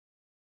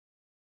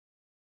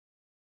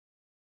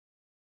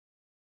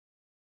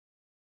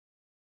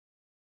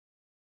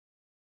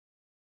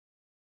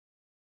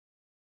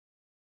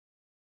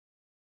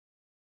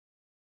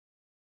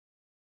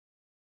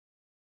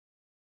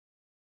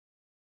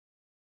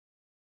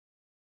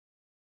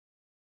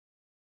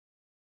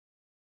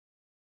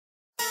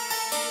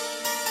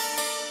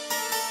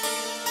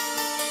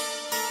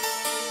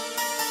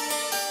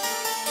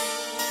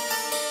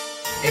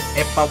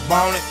If I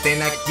want it,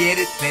 then I get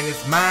it, then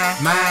it's mine.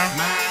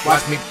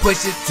 Watch me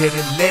push it to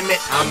the limit,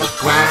 I'ma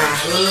grind.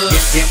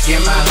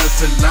 Get my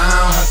hustle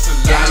on,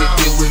 gotta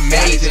do it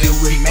major. The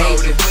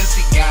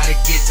pussy gotta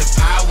get the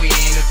power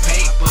in the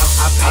paper.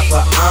 I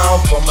put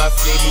on for my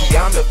city,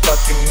 I'm the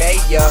fucking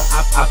mayor.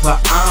 I put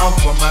on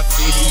for my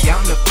city,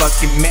 I'm the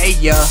fucking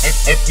mayor.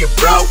 If you're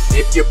broke,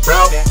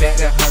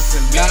 better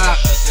hustle up.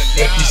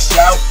 If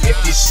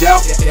you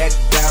show, that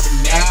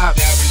double up.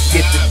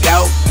 Get the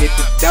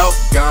dope,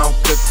 gon'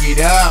 cook it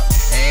up.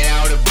 And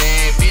all the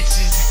bad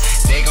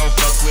bitches, they gon'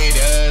 fuck with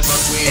us.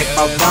 If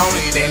I want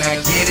it, then I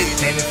get it,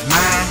 then it's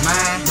mine.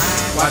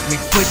 Watch me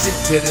push it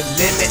to the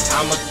limit,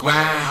 I'ma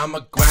grind.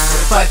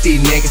 Fuck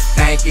these niggas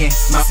thinking,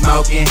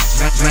 smoking,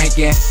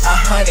 drinking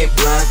 100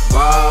 blunt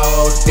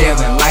balls,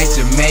 feeling like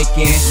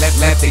Jamaican.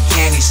 Left the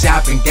candy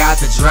shop and got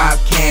the drop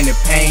candy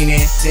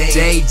painting.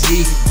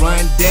 JG,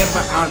 run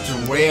Denver, I'm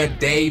Terrell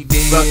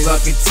Davis.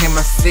 Fucking to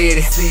my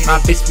city, my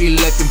bitch be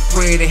looking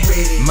pretty.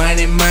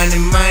 Money.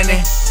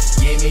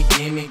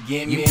 Gimme.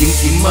 You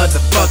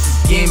motherfuckers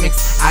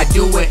gimmicks, I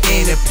do it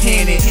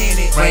independent.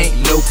 Frank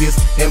Lucas,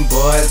 them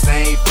boys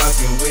ain't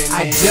fucking with me.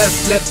 I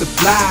just left the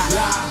block,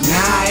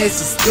 now it's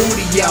a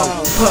studio.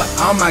 Put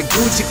on my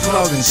Gucci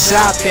clothes and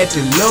shop at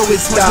the Louis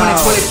store.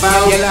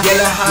 2025,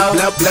 yellow hoe,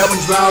 blow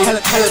and draw,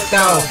 hella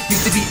dog.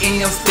 Used to be in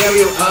your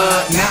stereo,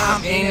 now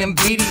I'm in them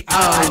videos.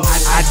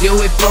 I do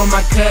it for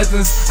my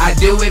cousins, I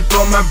do it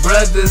for my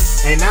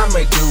brothers, and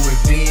I'ma do it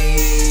big.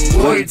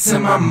 Word to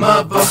my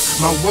mother,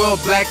 my world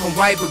black and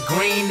white, but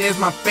green is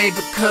my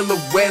favorite color.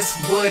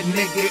 Westwood,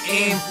 nigga,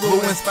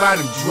 influenced by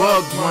the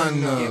drug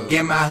runner.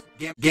 Get my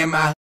hustle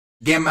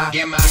on.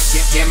 Get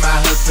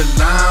my hustle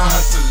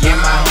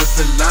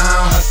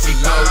on.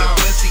 Before the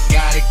pussy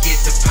gotta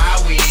get the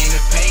power in the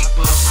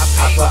paper.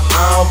 I put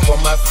on for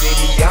my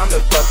city, I'm the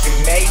fucking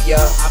mayor.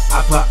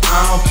 I put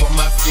on for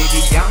my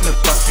city, I'm the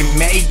fucking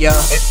mayor.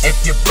 If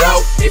you're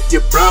broke,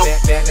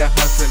 better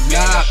hustle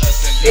up.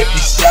 If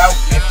you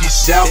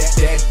show,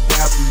 that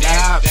double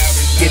up.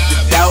 Get the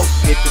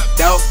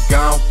dope,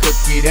 gon' cook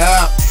it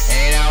up.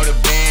 And all the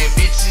bad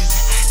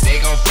bitches,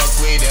 they gon' fuck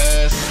with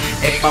us.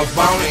 If I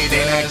want it,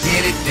 then I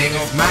get it, then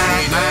it's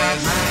mine.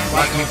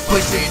 Watch me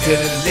push it to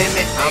the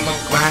limit, I'ma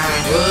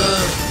grind.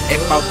 If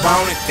I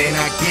want it, then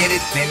I get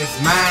it, then it's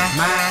mine.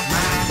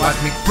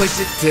 Watch me push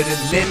it to the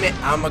limit,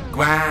 I'ma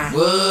grind.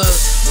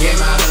 Get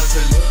my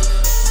hustle on.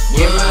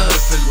 Get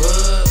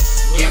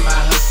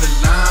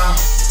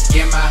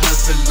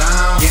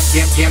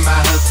my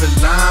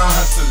hustle on.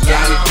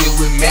 Gotta do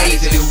it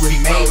major. The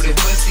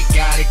pussy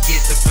gotta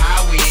get the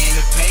power in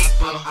the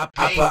paper.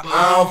 I put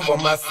on for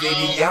my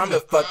city, I'm the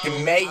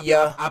fucking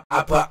mayor. I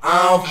put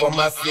on for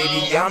my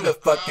city, I'm the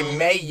fucking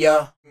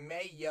mayor.